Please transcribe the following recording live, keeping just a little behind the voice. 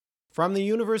From the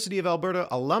University of Alberta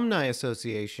Alumni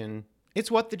Association, it's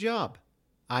What the Job.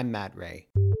 I'm Matt Ray.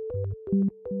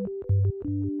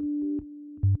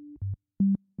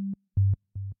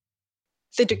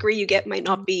 The degree you get might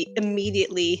not be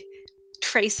immediately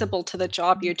traceable to the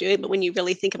job you're doing, but when you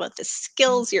really think about the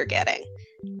skills you're getting,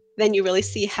 then you really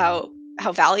see how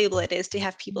valuable it is to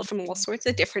have people from all sorts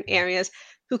of different areas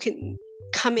who can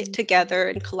come it together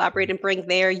and collaborate and bring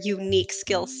their unique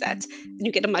skill sets, and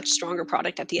you get a much stronger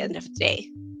product at the end of the day.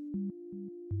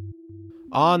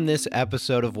 On this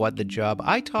episode of What the Job,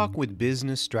 I talk with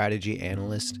business strategy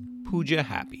analyst Pooja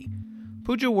Happy.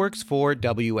 Pooja works for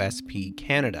WSP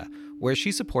Canada, where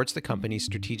she supports the company's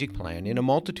strategic plan in a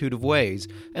multitude of ways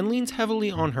and leans heavily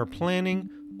on her planning,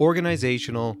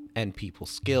 organizational, and people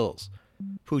skills.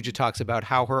 Pooja talks about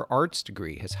how her arts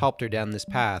degree has helped her down this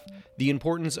path, the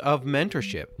importance of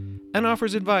mentorship, and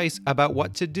offers advice about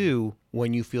what to do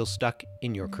when you feel stuck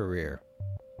in your career.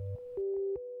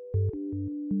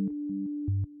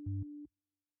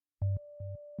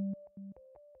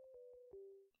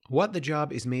 What the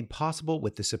Job is made possible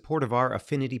with the support of our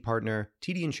affinity partner,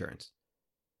 TD Insurance.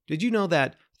 Did you know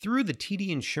that through the TD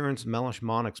Insurance Mellish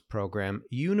Monix program,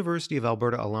 University of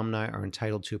Alberta alumni are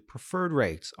entitled to preferred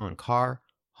rates on car,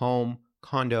 home,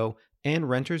 condo, and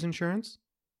renter's insurance?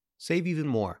 Save even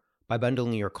more by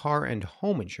bundling your car and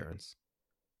home insurance.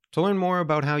 To learn more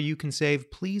about how you can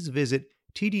save, please visit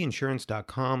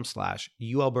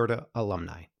tdinsurance.com/UAlberta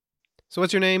alumni. So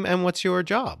what's your name and what's your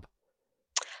job?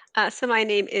 So my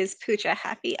name is Pooja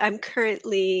Happy. I'm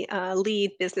currently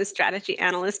lead business strategy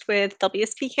analyst with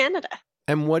WSP Canada.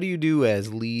 And what do you do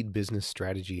as lead business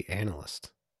strategy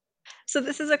analyst? So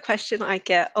this is a question I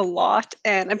get a lot,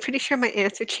 and I'm pretty sure my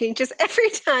answer changes every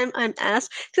time I'm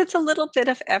asked because it's a little bit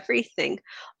of everything.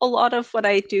 A lot of what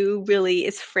I do really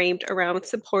is framed around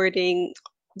supporting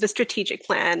the strategic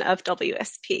plan of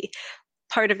WSP.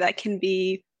 Part of that can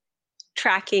be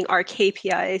tracking our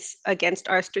KPIs against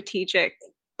our strategic.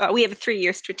 We have a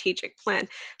 3-year strategic plan.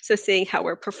 So seeing how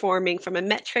we're performing from a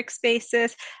metrics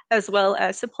basis, as well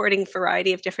as supporting a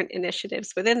variety of different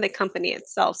initiatives within the company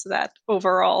itself, so that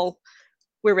overall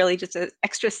we're really just an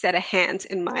extra set of hands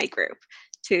in my group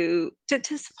to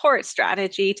support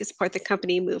strategy, to support the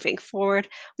company moving forward.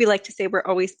 We like to say we're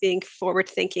always being forward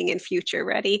thinking and future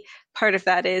ready. Part of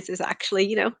that is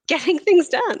actually, getting things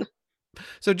done.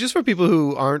 So just for people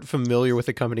who aren't familiar with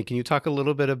the company, can you talk a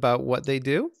little bit about what they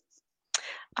do?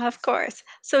 Of course.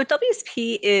 So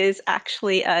WSP is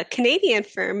actually a Canadian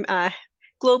firm.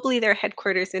 Globally, their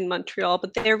headquarters in Montreal,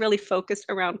 but they're really focused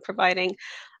around providing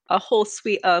a whole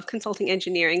suite of consulting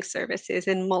engineering services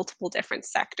in multiple different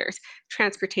sectors: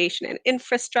 transportation and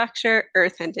infrastructure,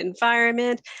 earth and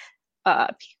environment, uh,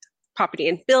 property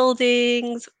and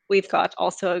buildings. We've got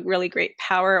also a really great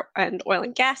power and oil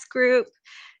and gas group.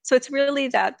 So it's really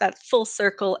that full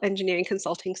circle engineering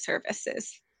consulting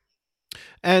services.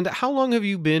 And how long have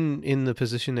you been in the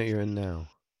position that you're in now?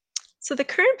 So the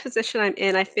current position I'm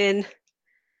in, I've been,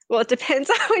 well, it depends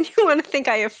on when you want to think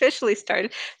I officially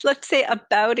started. Let's say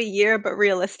about a year, but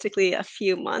realistically a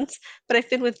few months. But I've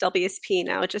been with WSP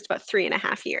now just about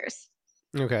 3.5 years.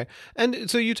 Okay.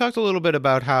 And so you talked a little bit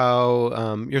about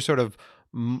how you're sort of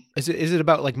is it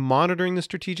about like monitoring the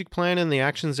strategic plan and the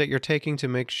actions that you're taking to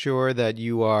make sure that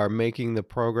you are making the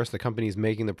progress, the company's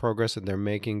making the progress that they're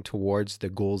making towards the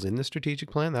goals in the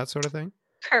strategic plan, that sort of thing?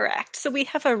 Correct. So we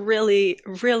have a really,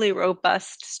 really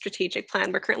robust strategic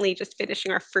plan. We're currently just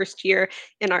finishing our first year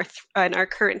in our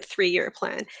current 3-year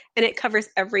plan, and it covers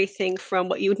everything from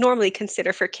what you would normally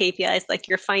consider for KPIs, like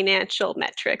your financial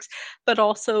metrics, but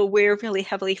also we're really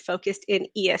heavily focused in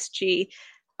ESG.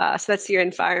 So that's your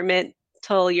environmental,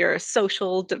 your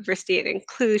social diversity and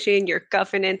inclusion, your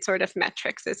governance sort of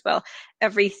metrics as well.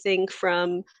 Everything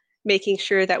from making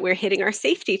sure that we're hitting our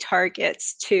safety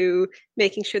targets to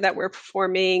making sure that we're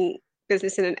performing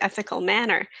business in an ethical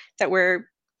manner, that we're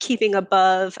keeping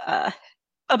above the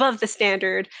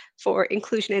standard for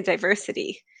inclusion and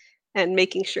diversity, and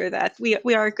making sure that we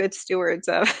are good stewards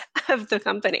of of the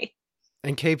company.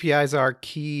 And KPIs are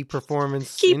key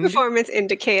performance Key performance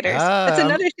indicators. That's Ah,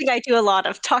 another thing I do a lot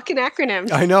of, talking I acronyms.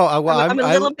 know. Well, I'm a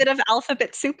little bit of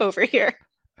alphabet soup over here.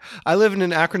 I live in an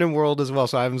acronym world as well,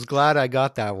 so I was glad I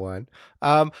got that one.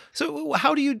 So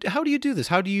how do you do this?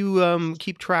 How do you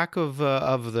keep track of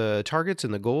the targets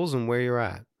and the goals and where you're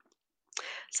at?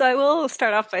 So I will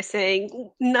start off by saying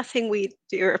nothing we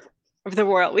do of the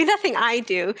world, nothing I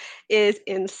do is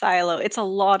in silo. It's a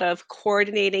lot of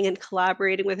coordinating and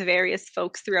collaborating with various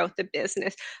folks throughout the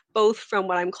business, both from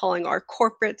what I'm calling our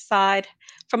corporate side,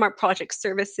 from our project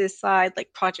services side,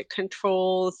 like project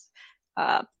controls,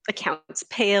 accounts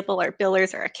payable, our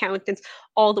billers, our accountants,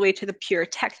 all the way to the pure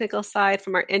technical side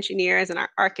from our engineers and our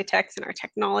architects and our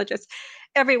technologists.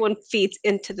 Everyone feeds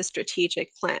into the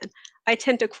strategic plan. I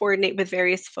tend to coordinate with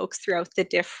various folks throughout the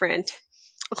different,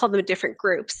 I'll call them different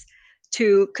groups,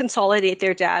 to consolidate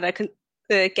their data,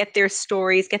 get their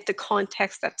stories, get the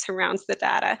context that surrounds the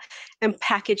data, and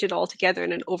package it all together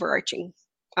in an overarching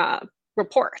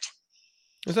report.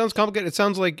 It sounds complicated. It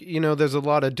sounds like, there's a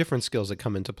lot of different skills that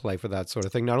come into play for that sort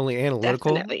of thing. Not only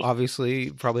analytical, Definitely.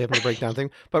 obviously, probably having to break down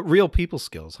things, but real people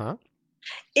skills, huh?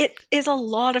 It is a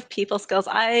lot of people skills.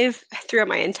 I've, throughout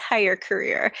my entire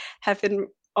career, have been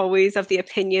always of the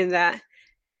opinion that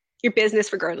your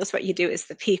business, regardless what you do, is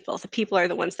the people. The people are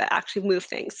the ones that actually move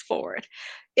things forward.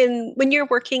 When you're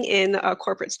working in a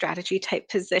corporate strategy type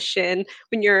position,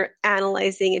 when you're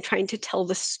analyzing and trying to tell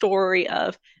the story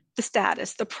of the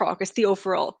status, the progress, the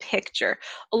overall picture,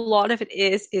 a lot of it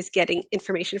is getting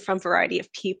information from a variety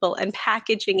of people and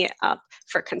packaging it up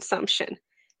for consumption.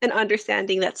 And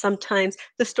understanding that sometimes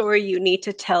the story you need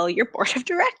to tell your board of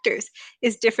directors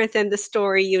is different than the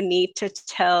story you need to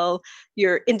tell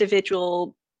your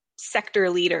individual sector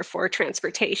leader for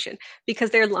transportation, because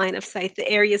their line of sight, the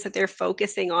areas that they're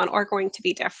focusing on, are going to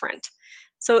be different.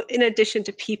 So in addition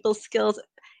to people skills,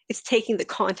 it's taking the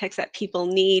context that people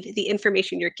need, the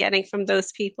information you're getting from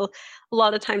those people. A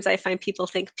lot of times I find people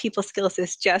think people skills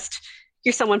is just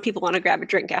you're someone people want to grab a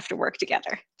drink after work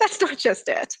together. That's not just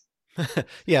it.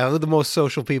 Yeah, the most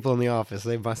social people in the office,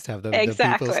 they must have the people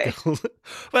Exactly. skills.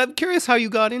 But I'm curious how you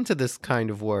got into this kind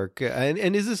of work.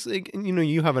 And is this,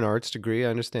 you have an arts degree, I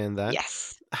understand that.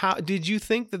 Yes. How did you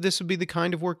think that this would be the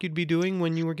kind of work you'd be doing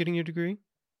when you were getting your degree?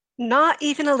 Not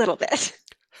even a little bit.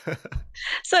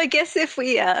 So I guess if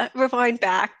we rewind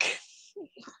back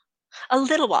a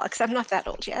little while, because I'm not that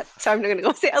old yet, so I'm going to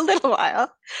go say a little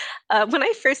while. When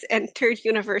I first entered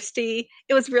university,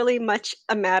 it was really much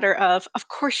a matter of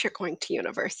course, you're going to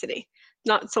university,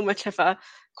 not so much of a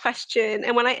question.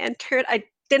 And when I entered, I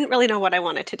didn't really know what I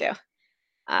wanted to do.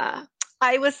 Uh,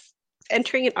 I was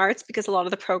entering in arts because a lot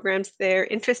of the programs there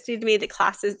interested me, the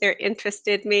classes there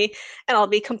interested me. And I'll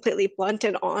be completely blunt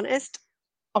and honest.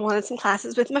 I wanted some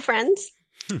classes with my friends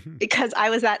because I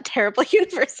was that terrible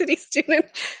university student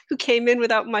who came in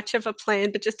without much of a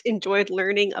plan, but just enjoyed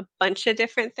learning a bunch of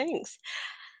different things.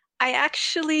 I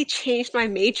actually changed my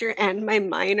major and my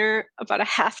minor about a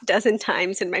half dozen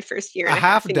times in my first year A and a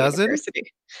half half in dozen?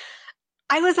 university.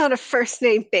 I was on a first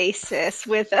name basis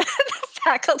with the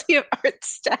faculty of art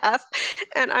staff,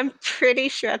 and I'm pretty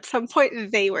sure at some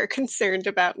point they were concerned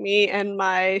about me and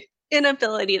my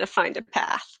inability to find a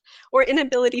path or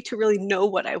inability to really know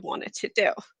what I wanted to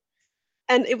do.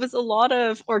 And it was a lot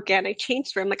of organic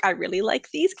change where I'm like, I really like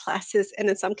these classes. And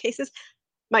in some cases,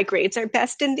 my grades are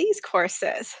best in these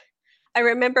courses. I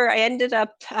remember I ended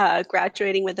up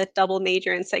graduating with a double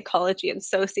major in psychology and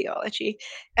sociology,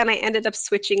 and I ended up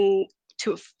switching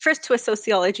to first to a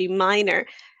sociology minor.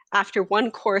 After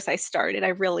one course I started, I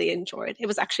really enjoyed. It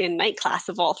was actually a night class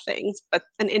of all things, but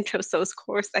an intro soc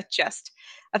course that just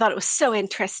I thought it was so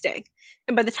interesting.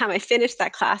 And by the time I finished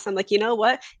that class, I'm like, you know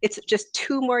what? It's just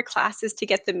two more classes to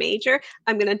get the major.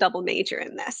 I'm going to double major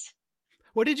in this.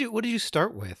 What did you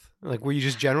start with? Like, were you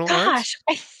just general arts? Gosh,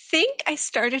 I think I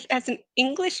started as an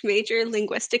English major,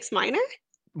 linguistics minor.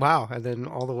 Wow, and then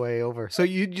all the way over. So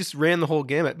you just ran the whole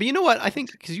gamut. But you know what? I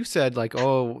think because you said like,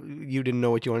 oh, you didn't know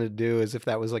what you wanted to do, as if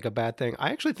that was like a bad thing.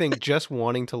 I actually think just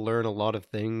wanting to learn a lot of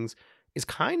things is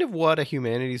kind of what a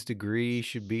humanities degree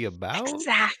should be about.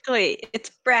 Exactly. It's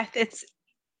breadth. It's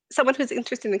someone who's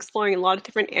interested in exploring a lot of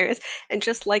different areas and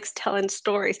just likes telling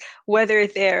stories, whether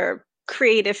they're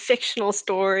creative fictional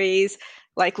stories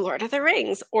like Lord of the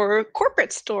Rings or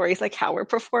corporate stories like how we're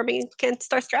performing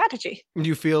against our strategy. Do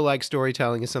you feel like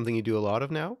storytelling is something you do a lot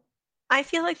of now? I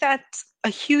feel like that's a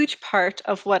huge part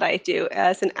of what I do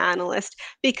as an analyst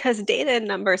because data and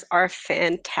numbers are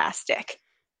fantastic.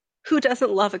 Who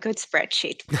doesn't love a good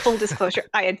spreadsheet? Full disclosure,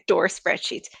 I adore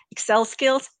spreadsheets. Excel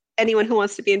skills, anyone who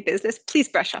wants to be in business, please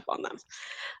brush up on them.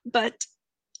 But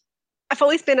I've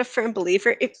always been a firm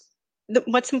believer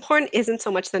what's important isn't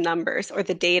so much the numbers or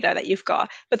the data that you've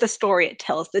got, but the story it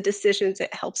tells, the decisions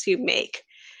it helps you make,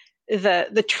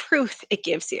 the truth it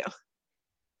gives you.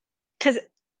 Because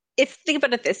if think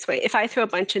about it this way, if I throw a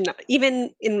bunch of even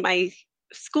in my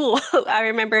school, I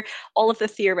remember all of the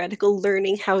theoretical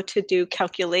learning how to do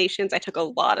calculations. I took a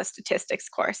lot of statistics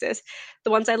courses.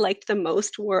 The ones I liked the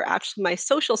most were actually my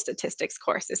social statistics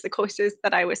courses, the courses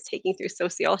that I was taking through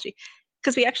sociology,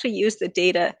 because we actually use the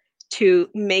data to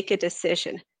make a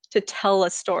decision, to tell a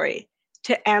story,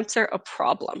 to answer a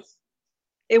problem.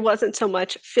 It wasn't so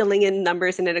much filling in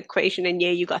numbers in an equation and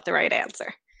yay, you got the right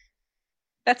answer.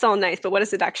 That's all nice, but what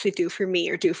does it actually do for me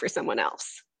or do for someone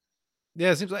else?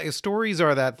 Yeah, it seems like stories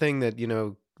are that thing that,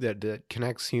 that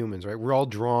connects humans, right? We're all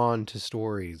drawn to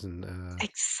stories and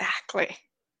Exactly.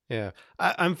 yeah.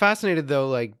 I'm fascinated though,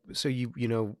 like, so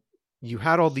you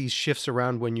had all these shifts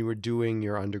around when you were doing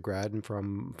your undergrad and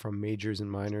from majors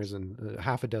and minors and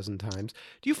half a dozen times.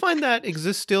 Do you find that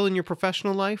exists still in your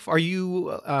professional life? Are you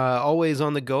always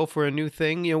on the go for a new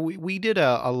thing? We did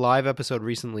a live episode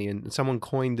recently and someone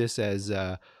coined this as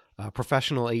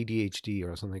professional ADHD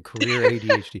or something, career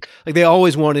ADHD. Like they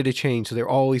always wanted to change, so they're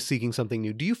always seeking something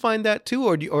new. Do you find that too,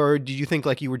 or did you think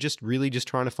like you were just really just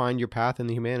trying to find your path in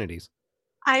the humanities?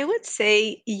 I would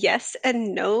say yes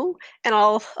and no, and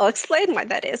I'll explain why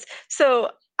that is. So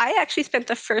I actually spent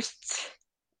the first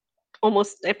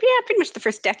almost yeah, pretty much the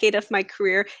first decade of my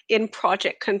career in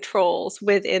project controls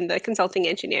within the consulting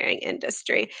engineering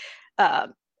industry.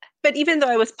 Um, but even though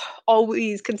I was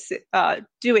always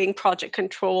doing project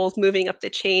controls, moving up the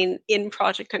chain in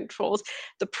project controls,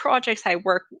 the projects I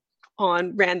worked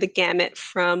on ran the gamut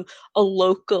from a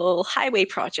local highway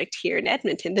project here in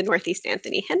Edmonton, the Northeast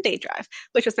Anthony Henday Drive,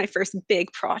 which was my first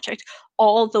big project,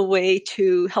 all the way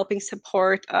to helping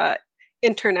support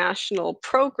international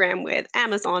program with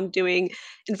Amazon doing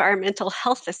environmental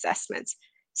health assessments.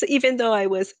 So even though I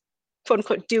was quote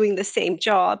unquote doing the same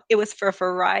job, it was for a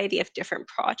variety of different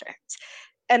projects.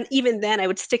 And even then, I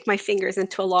would stick my fingers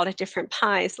into a lot of different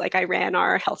pies. Like I ran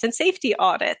our health and safety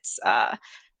audits.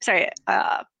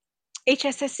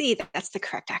 HSSE, that's the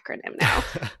correct acronym now,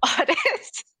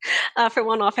 audits. For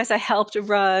one office, I helped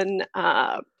run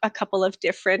a couple of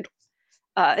different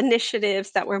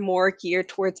initiatives that were more geared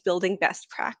towards building best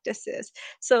practices.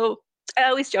 So I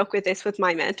always joke with this with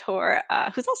my mentor,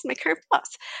 who's also my current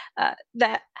boss,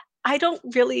 that I don't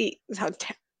really, it's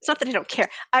not that I don't care.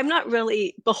 I'm not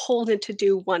really beholden to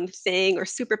do one thing or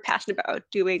super passionate about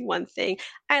doing one thing.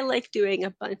 I like doing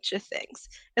a bunch of things.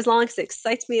 As long as it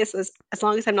excites me, as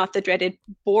long as I'm not the dreaded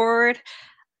bored,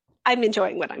 I'm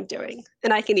enjoying what I'm doing.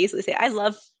 And I can easily say, I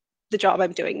love the job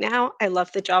I'm doing now. I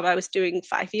love the job I was doing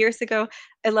 5 years ago.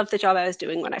 I love the job I was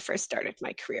doing when I first started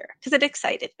my career because it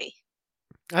excited me.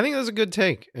 I think that's a good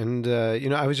take. And,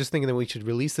 I was just thinking that we should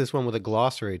release this one with a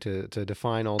glossary to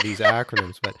define all these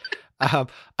acronyms. But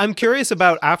I'm curious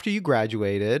about after you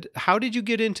graduated, how did you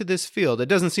get into this field? It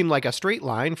doesn't seem like a straight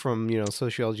line from,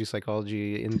 sociology,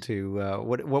 psychology into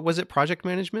what was it? Project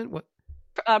management? What?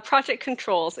 Project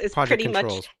controls is Project pretty much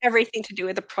controls. everything to do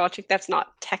with a project that's not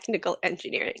technical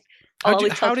engineering. I'll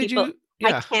always tell How did people you, I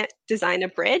yeah. can't design a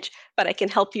bridge, but I can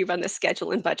help you run the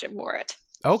schedule and budget for it.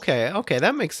 Okay. Okay.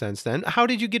 That makes sense then. How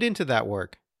did you get into that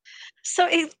work? So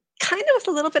it kind of was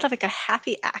a little bit of like a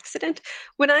happy accident.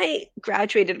 When I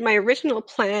graduated, my original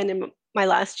plan in my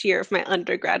last year of my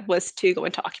undergrad was to go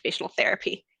into occupational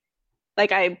therapy.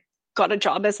 Like I got a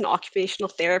job as an occupational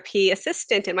therapy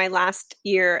assistant in my last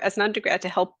year as an undergrad to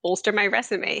help bolster my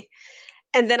resume.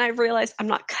 And then I realized I'm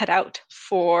not cut out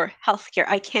for healthcare.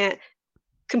 I can't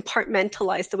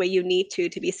compartmentalize the way you need to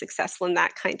be successful in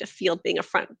that kind of field, being a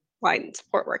frontline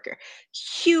support worker.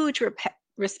 Huge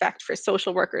respect for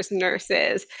social workers,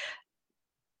 nurses.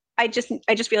 I just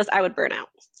realized I would burn out.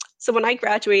 So when I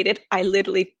graduated, I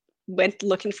literally went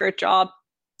looking for a job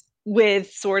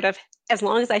with sort of as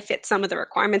long as I fit some of the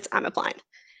requirements, I'm applying.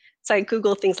 So I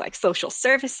Googled things like social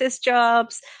services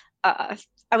jobs. Uh,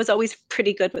 I was always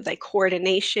pretty good with like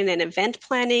coordination and event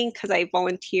planning because I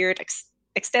volunteered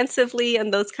extensively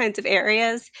in those kinds of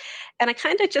areas. And I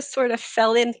kind of just sort of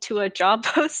fell into a job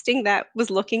posting that was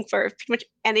looking for pretty much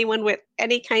anyone with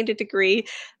any kind of degree,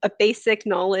 a basic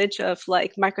knowledge of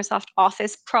like Microsoft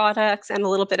Office products and a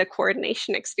little bit of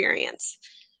coordination experience.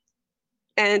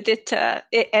 And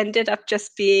it ended up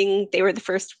just being they were the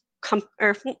first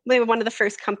or maybe one of the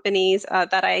first companies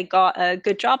that I got a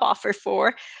good job offer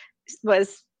for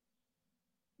was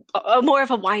more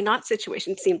of a why not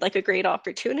situation. Seemed like a great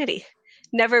opportunity.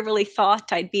 Never really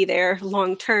thought I'd be there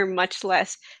long term, much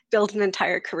less build an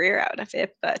entire career out of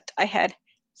it. But I had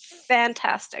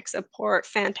fantastic support,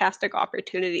 fantastic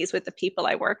opportunities with the people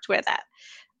I worked with at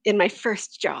in my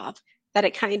first job that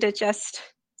it kind of just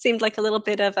seemed like a little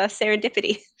bit of a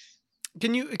serendipity.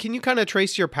 Can you kind of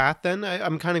trace your path then?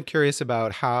 I'm kind of curious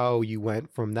about how you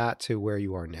went from that to where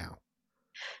you are now.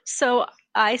 So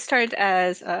I started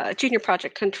as junior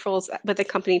project controls with a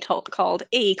company called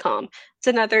AECOM. It's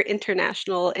another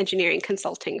international engineering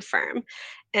consulting firm.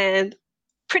 And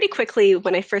pretty quickly,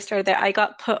 when I first started there, I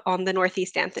got put on the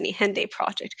Northeast Anthony Henday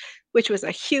project, which was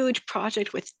a huge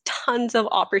project with tons of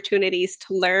opportunities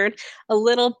to learn a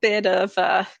little bit of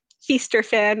feast or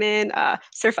famine,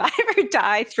 survive or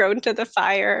die, thrown to the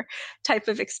fire type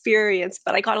of experience.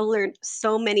 But I got to learn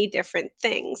so many different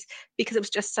things because it was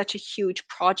just such a huge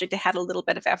project. It had a little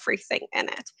bit of everything in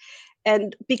it.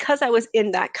 And because I was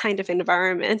in that kind of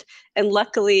environment, and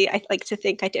luckily I like to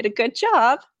think I did a good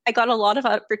job, I got a lot of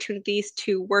opportunities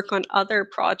to work on other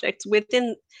projects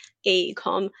within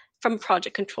AECOM from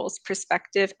project controls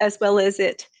perspective, as well as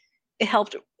it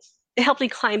helped it helped me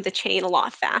climb the chain a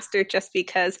lot faster just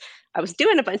because I was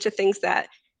doing a bunch of things that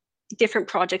different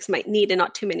projects might need and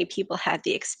not too many people had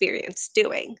the experience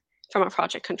doing from a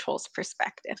project controls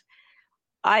perspective.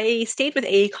 I stayed with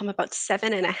AECOM about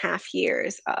 7.5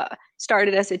 years.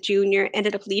 Started as a junior,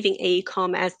 ended up leaving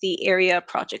AECOM as the area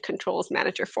project controls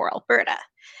manager for Alberta.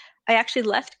 I actually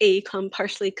left AECOM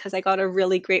partially because I got a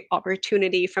really great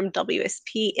opportunity from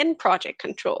WSP in project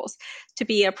controls to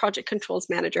be a project controls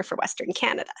manager for Western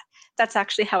Canada. That's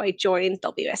actually how I joined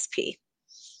WSP.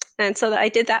 And so I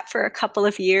did that for a couple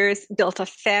of years, built a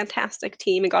fantastic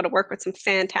team, and got to work with some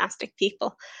fantastic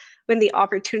people. When the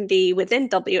opportunity within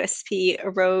WSP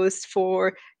arose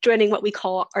for joining what we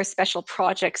call our special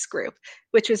projects group,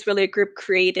 which was really a group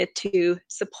created to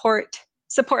support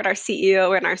our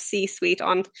CEO and our C-suite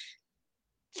on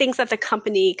things that the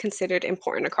company considered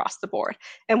important across the board.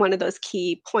 And one of those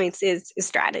key points is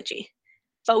strategy.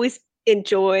 I've always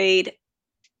enjoyed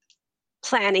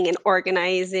planning and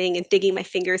organizing and digging my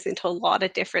fingers into a lot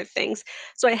of different things.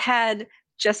 So I had,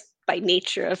 just by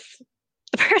nature of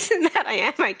the person that I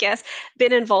am, I guess,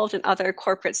 been involved in other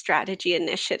corporate strategy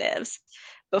initiatives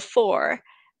before.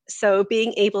 So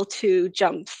being able to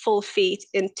jump full feet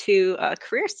into a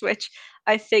career switch,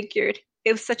 I figured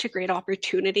it was such a great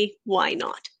opportunity. Why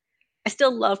not? I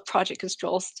still love project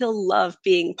control, still love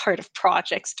being part of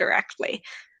projects directly,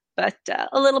 but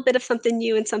a little bit of something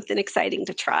new and something exciting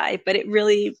to try. But it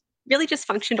really just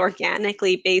functioned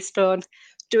organically based on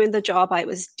doing the job I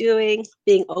was doing,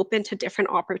 being open to different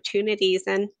opportunities,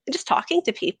 and just talking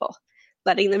to people,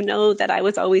 letting them know that I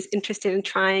was always interested in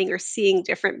trying or seeing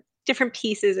different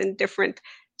pieces and different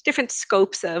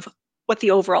scopes of what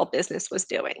the overall business was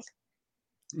doing.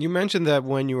 You mentioned that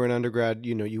when you were an undergrad,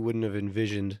 you wouldn't have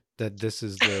envisioned that this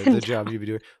is the job you'd be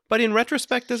doing. But in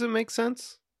retrospect, does it make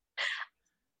sense?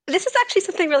 This is actually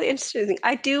something really interesting.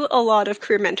 I do a lot of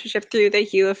career mentorship through the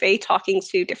U of A, talking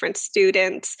to different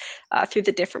students through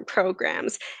the different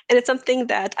programs. And it's something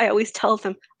that I always tell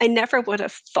them, I never would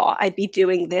have thought I'd be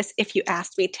doing this if you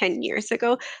asked me 10 years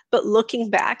ago. But looking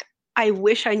back, I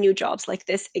wish I knew jobs like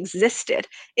this existed.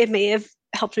 It may have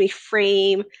helped me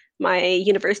frame my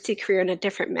university career in a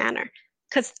different manner.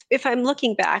 Because if I'm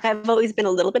looking back, I've always been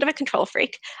a little bit of a control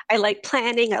freak. I like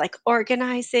planning, I like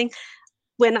organizing.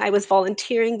 When I was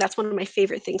volunteering, that's one of my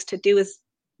favorite things to do is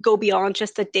go beyond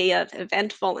just a day of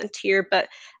event volunteer, but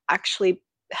actually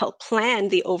help plan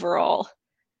the overall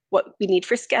what we need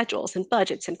for schedules and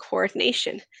budgets and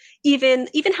coordination. Even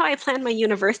how I planned my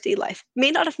university life. May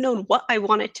not have known what I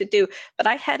wanted to do, but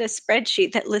I had a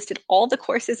spreadsheet that listed all the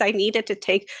courses I needed to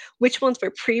take, which ones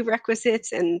were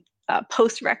prerequisites and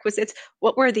post-requisites,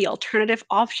 what were the alternative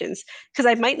options, because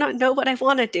I might not know what I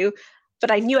want to do, but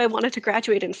I knew I wanted to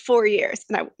graduate in 4 years,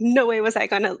 and no way was I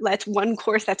going to let one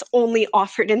course that's only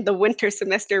offered in the winter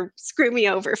semester screw me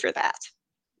over for that.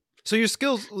 So your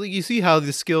skills, you see how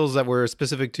the skills that were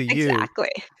specific to you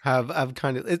Exactly. have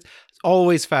kind of, it's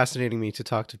always fascinating me to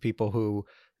talk to people who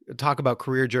talk about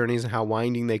career journeys and how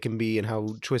winding they can be and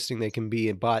how twisting they can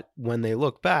be. But when they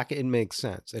look back, it makes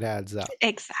sense. It adds up.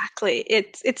 Exactly.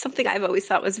 It's something I've always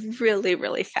thought was really,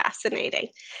 really fascinating.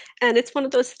 And it's one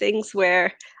of those things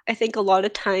where I think a lot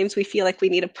of times we feel like we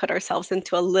need to put ourselves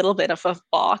into a little bit of a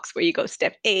box where you go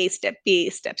step A, step B,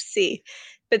 step C.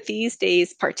 But these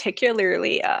days,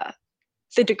 particularly,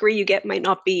 the degree you get might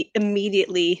not be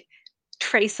immediately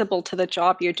traceable to the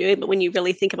job you're doing, but when you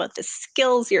really think about the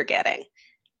skills you're getting,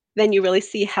 then you really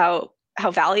see how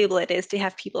valuable it is to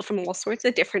have people from all sorts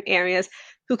of different areas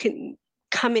who can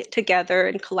come it together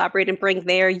and collaborate and bring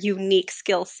their unique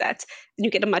skill sets, and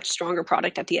you get a much stronger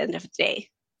product at the end of the day.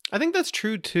 I think that's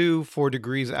true too for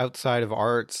degrees outside of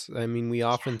arts. I mean, we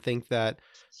often think that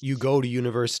you go to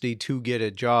university to get a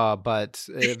job, but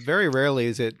very rarely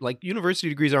is it like university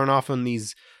degrees aren't often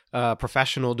these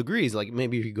professional degrees. Like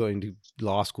maybe if you're going to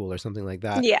law school or something like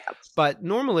that. Yeah, But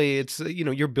normally it's,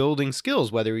 you're building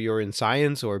skills, whether you're in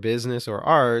science or business or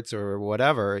arts or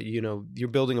whatever, you're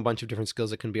building a bunch of different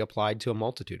skills that can be applied to a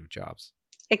multitude of jobs.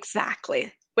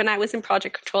 exactly. When I was in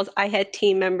project controls, I had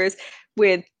team members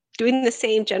with doing the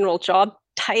same general job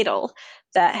title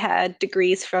that had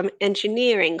degrees from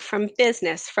engineering, from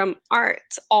business, from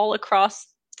arts, all across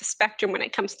the spectrum when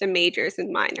it comes to majors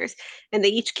and minors. And they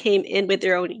each came in with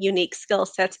their own unique skill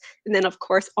sets. And then, of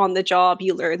course, on the job,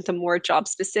 you learn the more job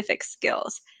specific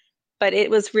skills. But it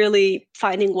was really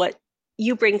finding what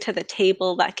you bring to the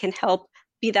table that can help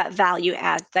be that value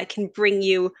add that can bring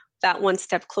you that one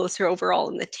step closer overall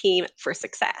in the team for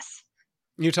success.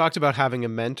 You talked about having a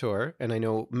mentor, and I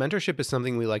know mentorship is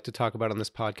something we like to talk about on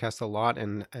this podcast a lot.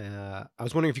 And I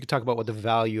was wondering if you could talk about what the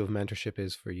value of mentorship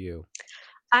is for you.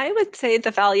 I would say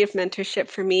the value of mentorship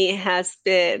for me has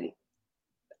been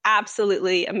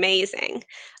absolutely amazing.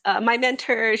 My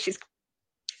mentor, she's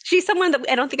someone that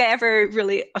I don't think I ever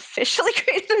really officially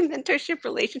created a mentorship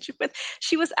relationship with.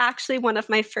 She was actually one of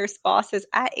my first bosses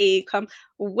at AECOM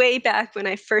way back when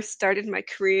I first started my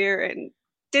career and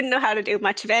didn't know how to do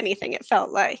much of anything, it felt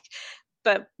like,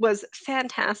 but was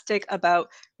fantastic about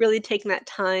really taking that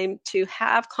time to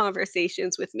have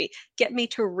conversations with me, get me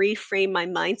to reframe my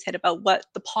mindset about what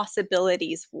the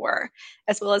possibilities were,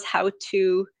 as well as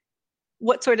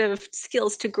what sort of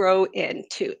skills to grow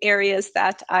into areas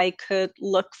that I could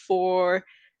look for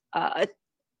uh,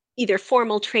 either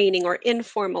formal training or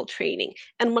informal training.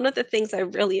 And one of the things I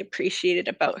really appreciated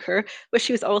about her was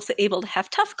she was also able to have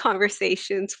tough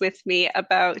conversations with me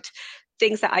about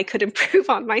things that I could improve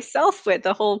on myself with,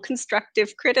 the whole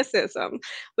constructive criticism,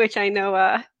 which I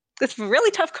know it's a really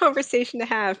tough conversation to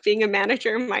have being a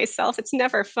manager myself. It's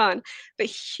never fun, but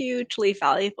hugely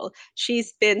valuable.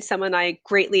 She's been someone I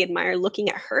greatly admire looking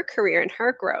at her career and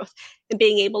her growth and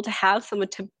being able to have someone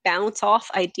to bounce off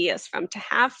ideas from, to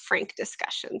have frank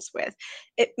discussions with.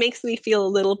 It makes me feel a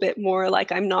little bit more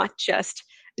like I'm not just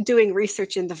doing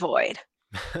research in the void.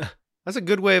 That's a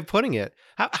good way of putting it.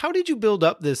 How did you build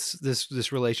up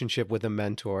this relationship with a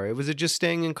mentor? Was it just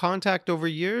staying in contact over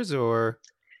years, or?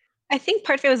 I think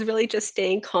part of it was really just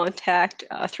staying in contact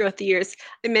throughout the years.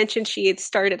 I mentioned she had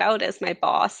started out as my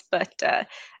boss, but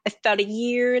about a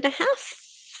year and a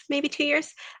half, maybe 2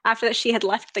 years after that, she had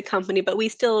left the company, but we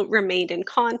still remained in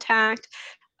contact,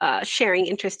 sharing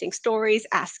interesting stories,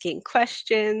 asking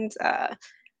questions.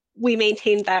 We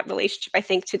maintained that relationship, I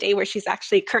think, today, where she's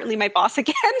actually currently my boss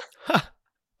again.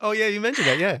 Oh, yeah, you mentioned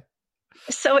that. Yeah.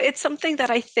 So it's something that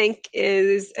I think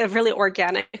is a really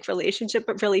organic relationship,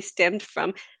 but really stemmed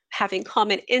from having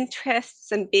common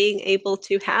interests and being able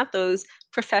to have those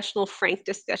professional, frank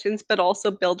discussions, but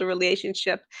also build a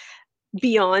relationship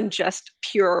beyond just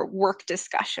pure work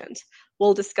discussions.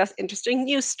 We'll discuss interesting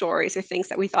news stories or things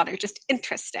that we thought are just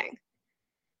interesting.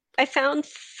 I found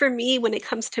for me, when it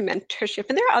comes to mentorship,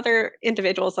 and there are other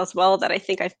individuals as well that I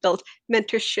think I've built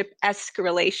mentorship-esque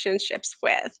relationships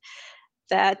with,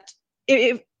 that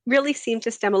it really seemed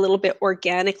to stem a little bit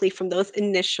organically from those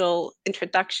initial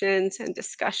introductions and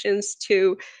discussions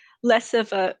to less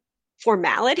of a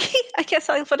formality, I guess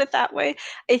I'll put it that way.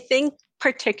 I think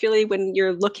particularly when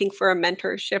you're looking for a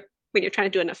mentorship, when you're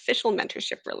trying to do an official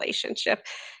mentorship relationship,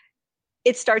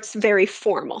 it starts very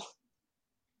formal.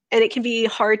 And it can be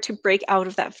hard to break out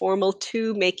of that formal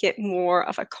to make it more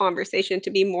of a conversation, to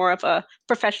be more of a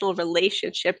professional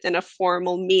relationship than a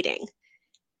formal meeting.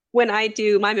 When I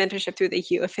do my mentorship through the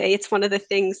UFA, it's one of the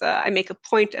things I make a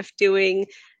point of doing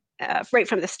right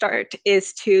from the start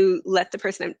is to let the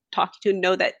person I'm talking to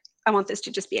know that I want this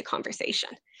to just be a conversation.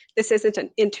 This isn't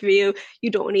an interview.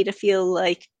 You don't need to feel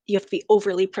like you have to be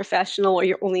overly professional or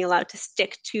you're only allowed to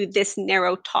stick to this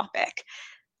narrow topic.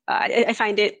 I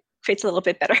find it creates a little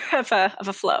bit better of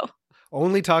a flow.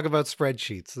 Only talk about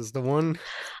spreadsheets is the one.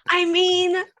 I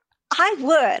mean, I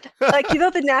would. Like,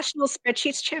 the National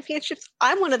Spreadsheets Championships,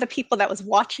 I'm one of the people that was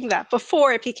watching that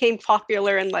before it became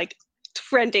popular and like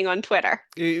trending on Twitter.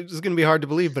 It's going to be hard to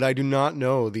believe, but I do not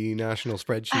know the National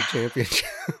Spreadsheet Championship.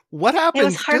 What happens? It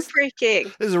was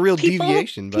heartbreaking. There's a real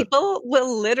deviation. But People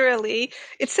will literally,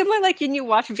 it's similar like when you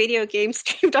watch video games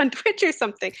streamed on Twitch or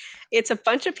something. It's a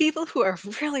bunch of people who are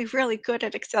really, really good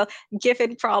at Excel,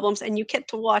 given problems, and you get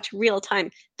to watch real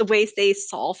time the ways they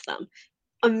solve them.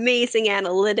 Amazing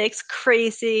analytics,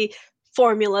 crazy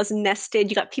formulas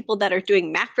nested. You got people that are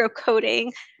doing macro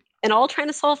coding and all trying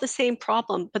to solve the same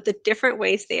problem, but the different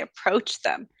ways they approach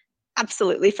them.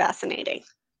 Absolutely fascinating.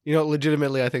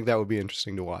 Legitimately, I think that would be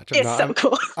interesting to watch.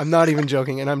 Cool. I'm not even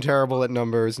joking, and I'm terrible at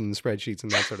numbers and spreadsheets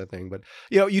and that sort of thing. But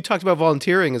you talked about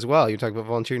volunteering as well. You talked about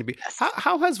volunteering to be. Yes.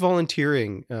 How has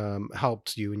volunteering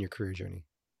helped you in your career journey?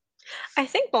 I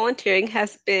think volunteering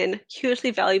has been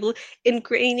hugely valuable in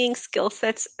gaining skill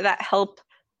sets that help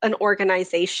an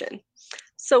organization.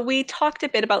 So we talked a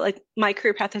bit about like my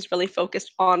career path is really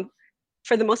focused on,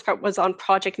 for the most part, was on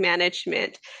project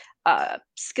management,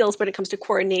 skills when it comes to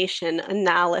coordination,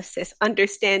 analysis,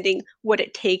 understanding what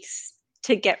it takes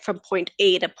to get from point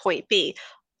A to point B.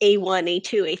 A1,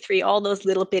 A2, A3, all those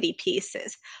little bitty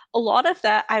pieces. A lot of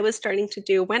that I was starting to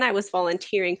do when I was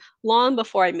volunteering long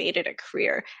before I made it a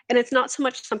career. And it's not so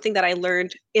much something that I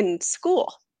learned in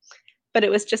school, but it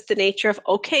was just the nature of,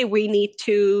 okay, we need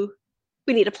to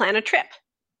plan a trip.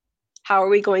 How are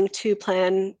we going to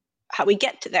plan how we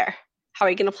get to there? How are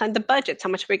we going to plan the budgets? How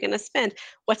much are we going to spend?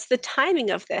 What's the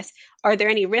timing of this? Are there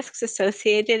any risks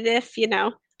associated if,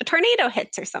 a tornado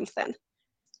hits or something?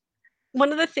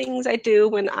 One of the things I do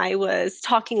when I was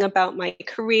talking about my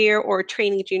career or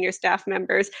training junior staff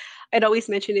members, I'd always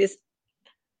mention is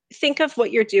think of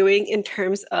what you're doing in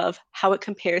terms of how it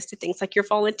compares to things like your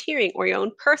volunteering or your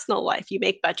own personal life. You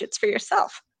make budgets for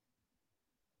yourself.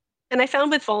 And I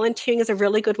found with volunteering is a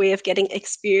really good way of getting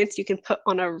experience you can put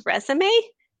on a resume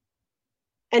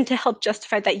and to help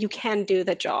justify that you can do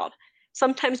the job.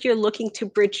 Sometimes you're looking to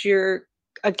bridge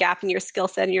a gap in your skill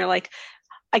set and you're like,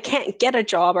 I can't get a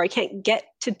job or I can't get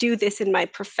to do this in my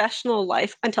professional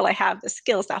life until I have the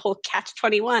skills, that whole catch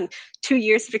 21, 2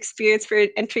 years of experience for an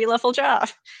entry level job.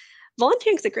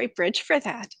 Volunteering is a great bridge for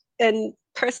that. And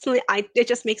personally, it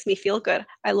just makes me feel good.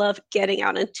 I love getting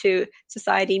out into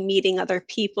society, meeting other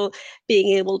people,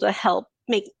 being able to help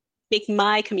make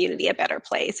my community a better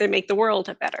place or make the world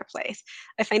a better place.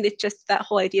 I find it just that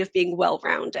whole idea of being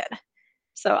well-rounded.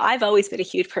 So I've always been a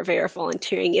huge purveyor of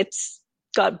volunteering. It's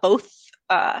got both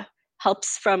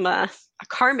helps from a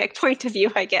karmic point of view,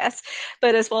 I guess,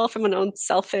 but as well from an own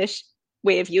selfish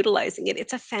way of utilizing it.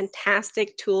 It's a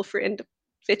fantastic tool for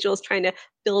individuals trying to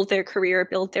build their career,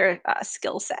 build their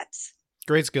skill sets.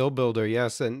 Great skill builder,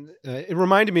 yes. And it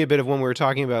reminded me a bit of when we were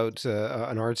talking about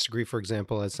an arts degree, for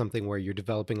example, as something where you're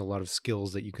developing a lot of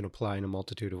skills that you can apply in a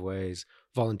multitude of ways.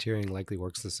 Volunteering likely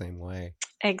works the same way.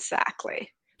 Exactly.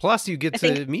 Plus, you get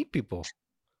to meet people.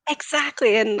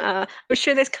 Exactly. And I'm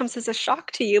sure this comes as a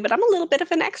shock to you, but I'm a little bit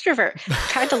of an extrovert.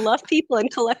 I kind of love people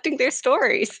and collecting their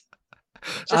stories.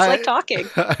 Just like talking.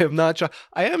 I am not shocked.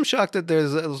 I am shocked that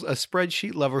there's a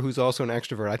spreadsheet lover who's also an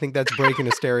extrovert. I think that's breaking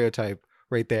a stereotype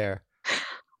right there.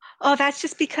 Oh, that's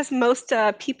just because most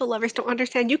people lovers don't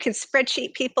understand. You can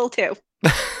spreadsheet people too.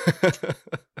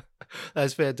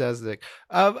 That's fantastic.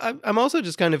 I'm also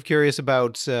just kind of curious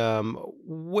about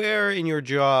where in your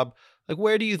job, like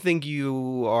where do you think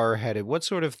you are headed? What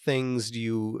sort of things do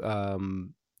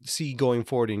you see going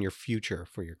forward in your future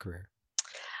for your career?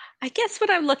 I guess when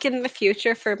I'm looking in the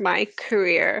future for my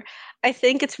career, I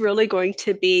think it's really going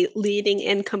to be leading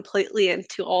in completely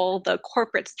into all the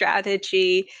corporate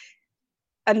strategy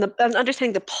and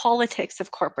understanding the politics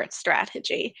of corporate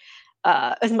strategy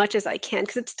as much as I can,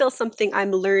 because it's still something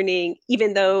I'm learning,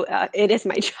 even though it is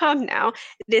my job now,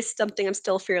 it is something I'm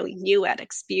still fairly new at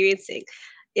experiencing,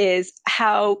 is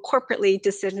how corporately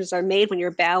decisions are made when you're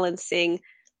balancing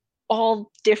all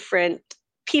different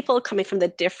people coming from the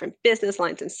different business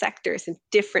lines and sectors and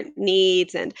different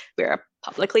needs. And we're a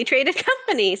publicly traded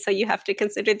company, so you have to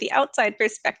consider the outside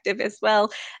perspective as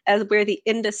well as where the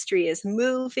industry is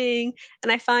moving.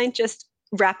 And I find just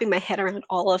wrapping my head around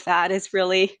all of that is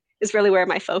really where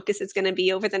my focus is going to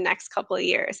be over the next couple of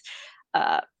years.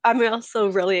 I'm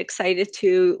also really excited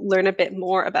to learn a bit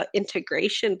more about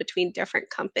integration between different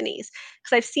companies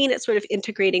because I've seen it sort of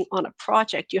integrating on a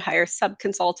project. You hire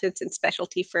sub-consultants and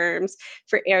specialty firms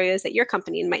for areas that your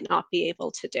company might not be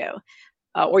able to do,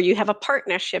 or you have a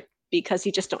partnership because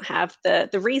you just don't have the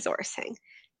resourcing.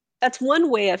 That's one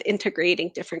way of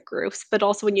integrating different groups, but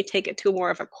also when you take it to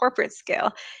more of a corporate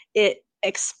scale, it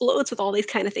explodes with all these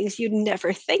kind of things you'd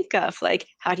never think of, like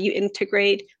how do you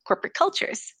integrate corporate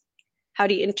cultures? How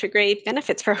do you integrate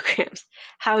benefits programs?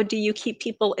 How do you keep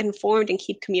people informed and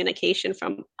keep communication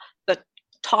from the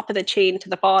top of the chain to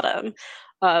the bottom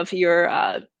of your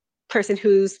person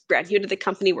who's brand new to the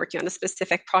company working on a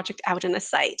specific project out in a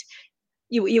site?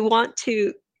 You want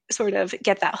to sort of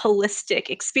get that holistic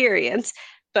experience,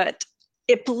 but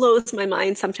it blows my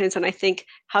mind sometimes when I think,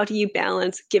 how do you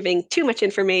balance giving too much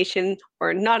information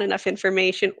or not enough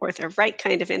information or the right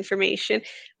kind of information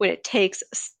when it takes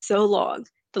so long?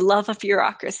 The love of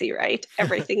bureaucracy, right?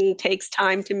 Everything takes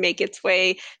time to make its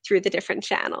way through the different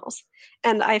channels.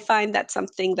 And I find that's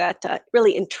something that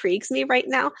really intrigues me right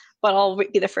now, but I'll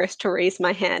be the first to raise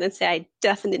my hand and say I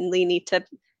definitely need to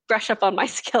brush up on my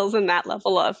skills in that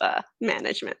level of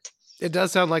management. It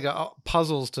does sound like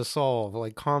puzzles to solve,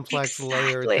 like complex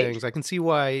layered things. I can see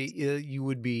why you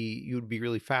would be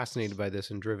really fascinated by this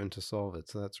and driven to solve it.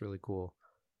 So that's really cool.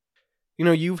 You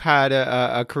know, you've had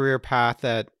a career path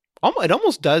that It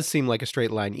almost does seem like a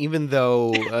straight line, even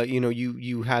though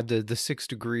you had the 6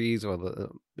 degrees, or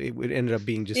it ended up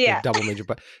being just a Yeah. double major,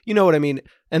 but you know what I mean.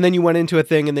 And then you went into a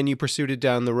thing, and then you pursued it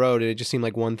down the road, and it just seemed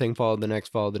like one thing followed the next,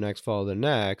 followed the next, followed the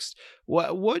next.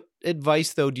 What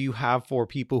advice though do you have for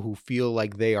people who feel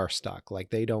like they are stuck, like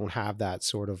they don't have that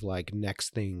sort of like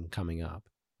next thing coming up?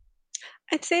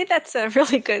 I'd say that's a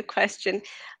really good question.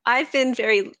 I've been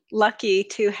very lucky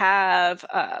to have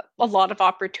a lot of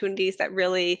opportunities that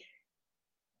really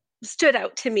stood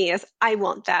out to me as I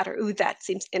want that, or ooh, that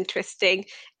seems interesting.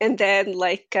 And then,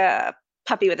 like a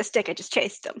puppy with a stick, I just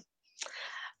chased them.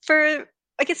 For,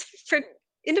 I guess, for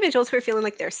individuals who are feeling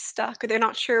like they're stuck or they're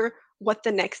not sure what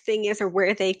the next thing is or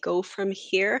where they go from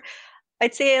here,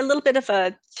 I'd say a little bit of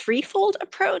a threefold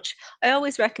approach. I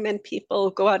always recommend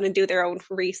people go out and do their own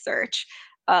research,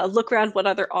 look around what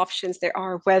other options there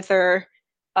are, whether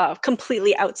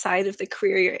completely outside of the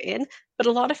career you're in. But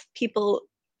a lot of people,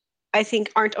 I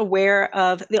think, aren't aware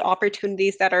of the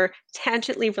opportunities that are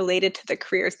tangentially related to the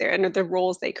careers there and the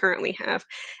roles they currently have.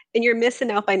 And you're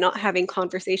missing out by not having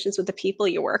conversations with the people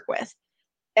you work with.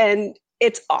 And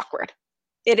it's awkward.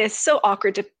 It is so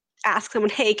awkward to ask someone,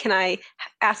 hey, can I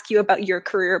ask you about your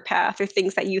career path or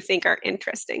things that you think are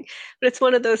interesting? But it's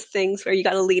one of those things where you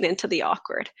got to lean into the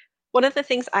awkward. One of the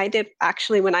things I did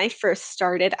actually when I first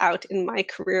started out in my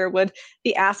career would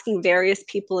be asking various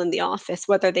people in the office,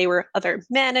 whether they were other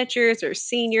managers or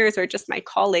seniors or just my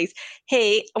colleagues,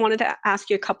 hey, I wanted to ask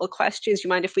you a couple of questions. You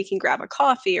mind if we can grab a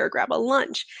coffee or grab a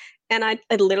lunch? And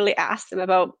I'd literally ask them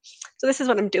about, so this is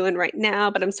what I'm doing right now,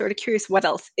 but I'm sort of curious, what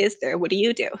else is there? What do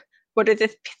you do? What are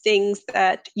the things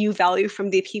that you value from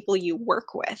the people you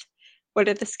work with? What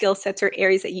are the skill sets or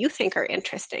areas that you think are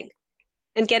interesting?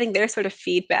 And getting their sort of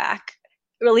feedback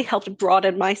really helped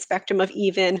broaden my spectrum of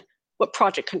even what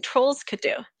project controls could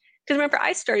do. Because remember,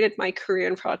 I started my career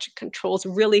in project controls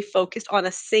really focused on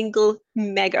a single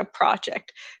mega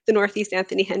project. The Northeast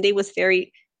Anthony Henday was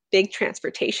very big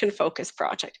transportation focused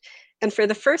project. And for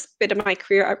the first bit of my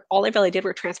career, all I really did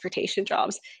were transportation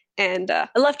jobs. And I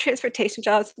love transportation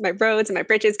jobs. My roads and my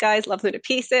bridges guys love them to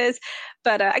pieces.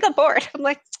 But I got bored. I'm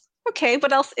like, okay,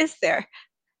 what else is there?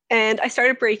 And I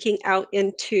started breaking out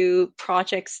into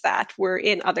projects that were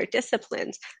in other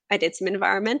disciplines. I did some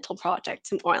environmental projects,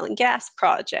 some oil and gas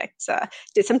projects,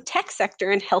 did some tech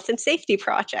sector and health and safety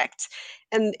projects.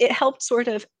 And it helped sort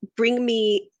of bring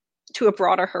me to a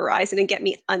broader horizon and get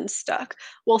me unstuck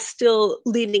while still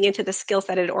leaning into the skills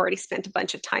that I'd already spent a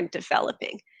bunch of time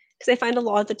developing. Because I find a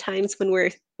lot of the times when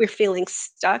we're feeling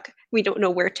stuck, we don't know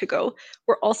where to go.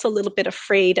 We're also a little bit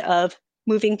afraid of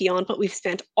moving beyond what we've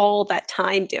spent all that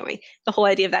time doing. The whole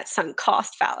idea of that sunk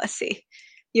cost fallacy.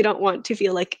 You don't want to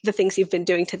feel like the things you've been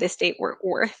doing to this date weren't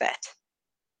worth it.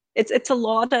 It's a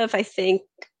lot of, I think,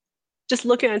 just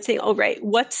looking and saying, oh right,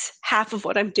 what's half of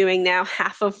what I'm doing now,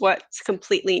 half of what's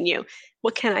completely new?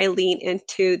 What can I lean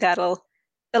into that'll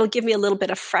give me a little bit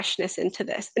of freshness into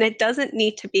this? And it doesn't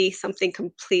need to be something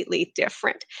completely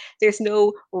different. There's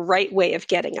no right way of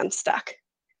getting unstuck.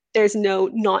 There's no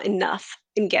not enough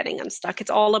in getting unstuck. It's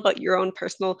all about your own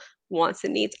personal wants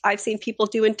and needs. I've seen people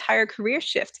do entire career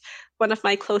shifts. One of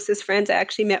my closest friends I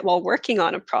actually met while working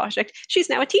on a project. She's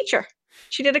now a teacher.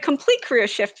 She did a complete career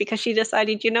shift because she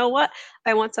decided, you know what,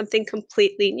 I want something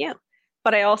completely new.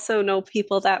 But I also know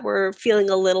people that were feeling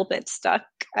a little bit stuck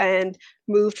and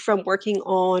moved from working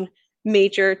on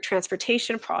major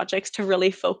transportation projects to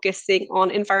really focusing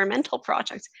on environmental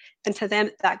projects. And to them,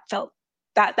 that felt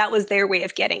that was their way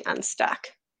of getting unstuck.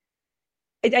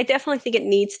 I definitely think it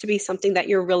needs to be something that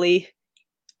you're really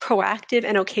proactive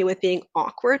and okay with being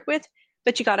awkward with,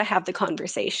 but you got to have the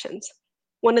conversations.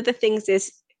 One of the things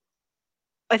is,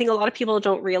 I think a lot of people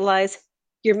don't realize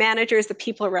your managers, the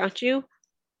people around you,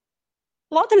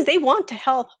 a lot of times they want to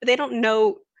help, but they don't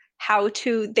know how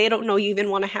to, they don't know you even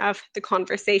want to have the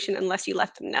conversation unless you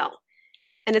let them know.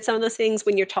 And it's some of those things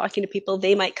when you're talking to people,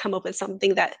 they might come up with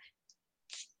something that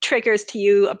triggers to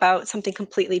you about something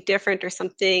completely different or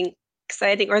something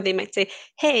exciting, or they might say,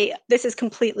 hey, this is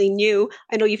completely new.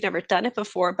 I know you've never done it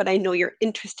before, but I know you're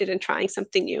interested in trying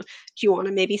something new. Do you want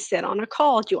to maybe sit on a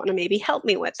call? Do you want to maybe help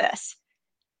me with this?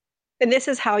 And this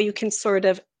is how you can sort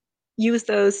of use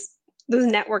those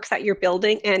networks that you're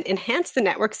building and enhance the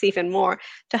networks even more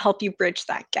to help you bridge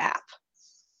that gap.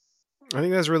 I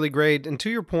think that's really great. And to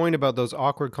your point about those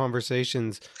awkward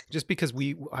conversations, just because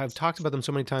I've talked about them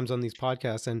so many times on these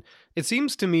podcasts, and it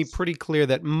seems to me pretty clear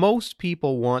that most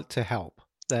people want to help.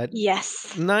 That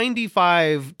Yes.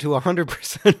 95 to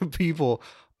 100% of people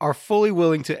are fully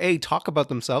willing to A, talk about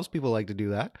themselves. People like to do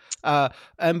that.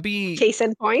 And B, Case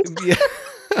in point. yeah,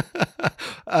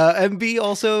 And B,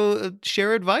 also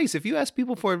share advice. If you ask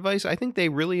people for advice, I think they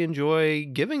really enjoy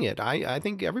giving it. I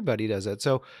think everybody does it.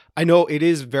 So I know it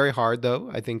is very hard, though,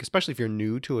 I think, especially if you're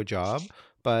new to a job.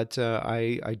 But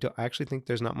I actually think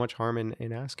there's not much harm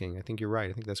in asking. I think you're right.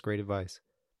 I think that's great advice.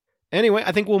 Anyway,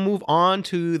 I think we'll move on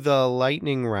to the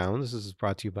lightning round. This is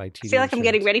brought to you by TD I feel like I'm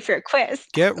getting ready for a quiz.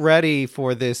 Get ready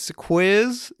for this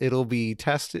quiz. It'll be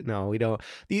tested. No, we don't.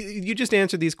 You just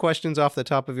answer these questions off the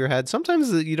top of your head.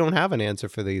 Sometimes you don't have an answer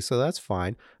for these, so that's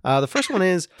fine. The first one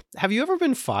is, have you ever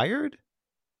been fired?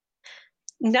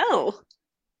 No.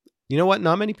 You know what?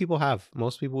 Not many people have.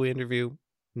 Most people we interview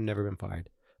never been fired.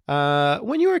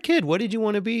 When you were a kid, what did you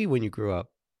want to be when you grew up?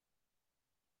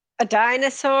 A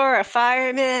dinosaur, a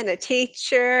fireman, a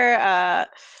teacher, a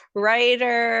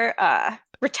writer,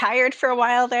 retired for a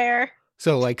while there.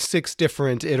 So like 6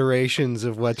 different iterations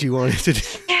of what you wanted to do.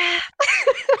 Yeah.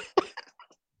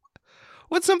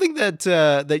 What's something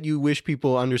that you wish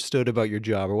people understood about your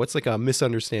job, or what's like a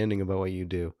misunderstanding about what you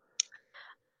do?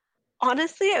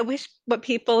 Honestly, I wish what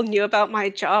people knew about my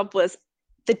job was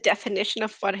the definition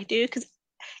of what I do, because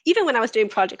even when I was doing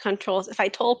project controls, if I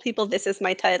told people this is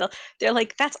my title, they're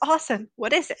like, that's awesome.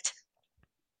 What is it?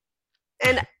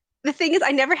 And the thing is,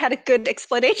 I never had a good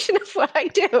explanation of what I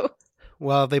do.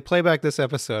 Well, if they play back this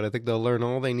episode, I think they'll learn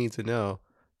all they need to know.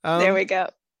 There we go.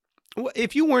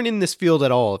 If you weren't in this field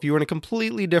at all, if you were in a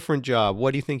completely different job,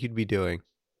 what do you think you'd be doing?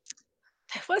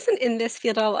 I wasn't in this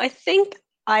field at all. I think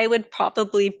I would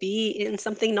probably be in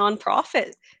something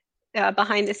nonprofit.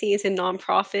 Behind the scenes in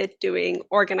nonprofit, doing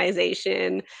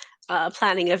organization,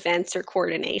 planning events, or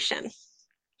coordination.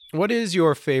 What is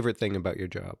your favorite thing about your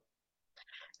job?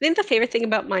 I think the favorite thing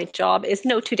about my job is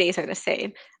no 2 days are the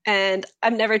same. And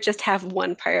I never just have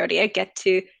one priority. I get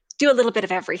to do a little bit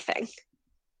of everything.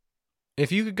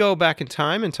 If you could go back in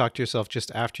time and talk to yourself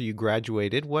just after you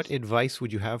graduated, what advice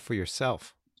would you have for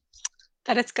yourself?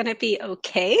 That it's going to be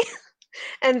okay.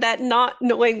 And that not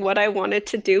knowing what I wanted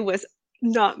to do was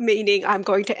not meaning I'm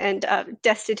going to end up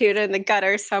destitute in the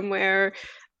gutter somewhere,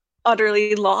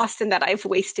 utterly lost, and that I've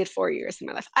wasted 4 years of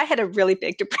my life. I had a really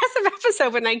big depressive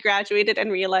episode when I graduated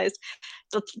and realized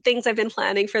the things I've been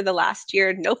planning for the last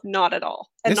year, nope, not at all.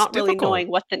 And It's not really difficult. knowing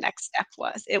what the next step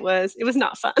was. It was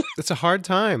not fun. It's a hard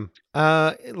time.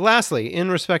 Lastly, in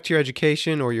respect to your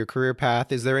education or your career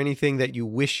path, is there anything that you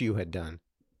wish you had done?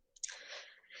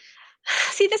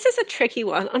 See, this is a tricky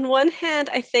one. On one hand,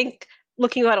 I think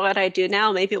looking at what I do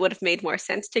now, maybe it would have made more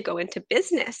sense to go into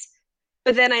business.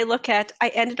 But then I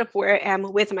ended up where I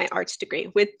am with my arts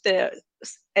degree, with the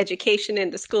education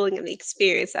and the schooling and the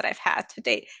experience that I've had to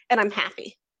date, and I'm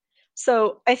happy.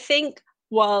 So I think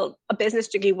while a business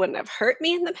degree wouldn't have hurt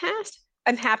me in the past,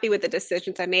 I'm happy with the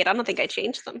decisions I made. I don't think I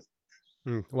changed them.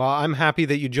 Well, I'm happy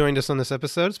that you joined us on this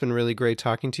episode. It's been really great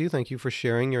talking to you. Thank you for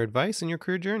sharing your advice and your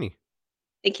career journey.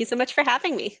 Thank you so much for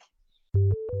having me.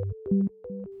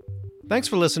 Thanks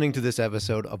for listening to this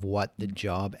episode of What the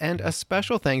Job, and a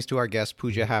special thanks to our guest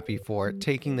Pooja Happy for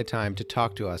taking the time to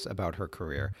talk to us about her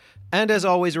career. And as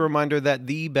always, a reminder that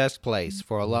the best place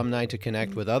for alumni to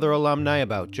connect with other alumni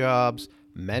about jobs,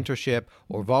 mentorship,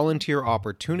 or volunteer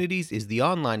opportunities is the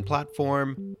online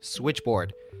platform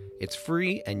Switchboard. It's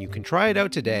free and you can try it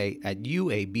out today at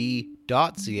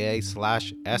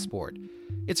uab.ca/sboard.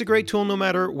 It's a great tool no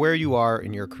matter where you are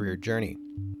in your career journey.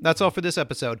 That's all for this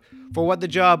episode. For What the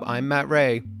Job, I'm Matt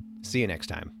Ray. See you next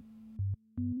time.